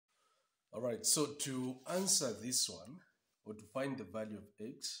All right, so to answer this one, or to find the value of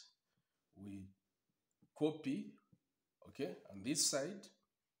x, we copy, okay, on this side,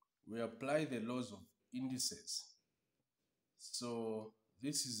 we apply the laws of indices. So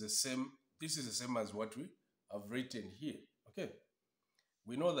this is the same as what we have written here, okay?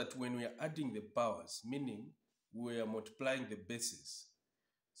 We know that when we are adding the powers, meaning we are multiplying the bases.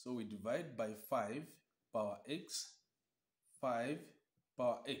 So we divide by 5 power x, 5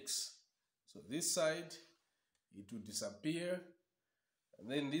 power x. So this side, it will disappear. And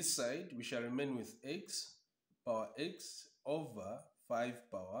then this side, we shall remain with x power x over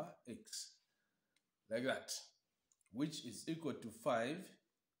 5 power x. Like that. Which is equal to 5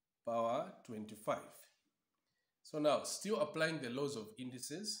 power 25. So now, still applying the laws of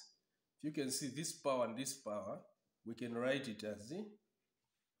indices, you can see this power and this power, we can write it as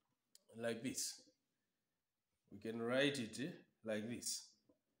like this. We can write it like this.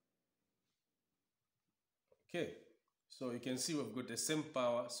 Okay, so you can see we've got the same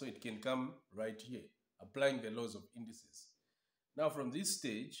power, so it can come right here, applying the laws of indices. Now from this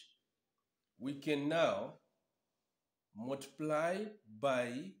stage, we can now multiply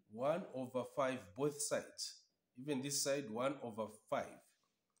by 1 over 5 both sides. Even this side 1 over 5,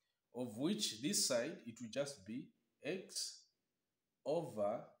 of which this side it will just be x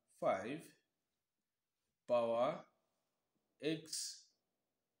over 5 power x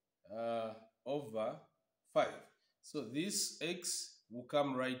over 5. So this x will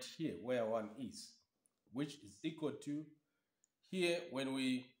come right here where 1 is, which is equal to, here when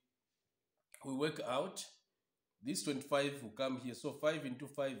we work out, this 25 will come here. So 5 into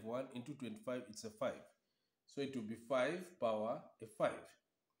 5, 1 into 25, it's a 5. So it will be 5 power a 5.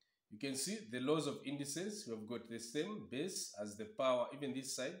 You can see the laws of indices. We have got the same base as the power, even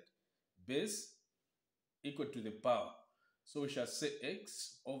this side, base equal to the power. So we shall say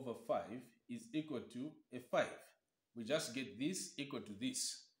x over 5 is equal to a 5. We just get this equal to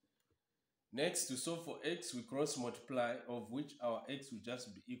this. Next, to solve for x, we cross multiply, of which our x will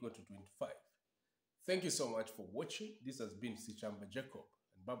just be equal to 25. Thank you so much for watching. This has been Sichamba Jacob,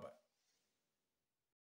 and bye-bye.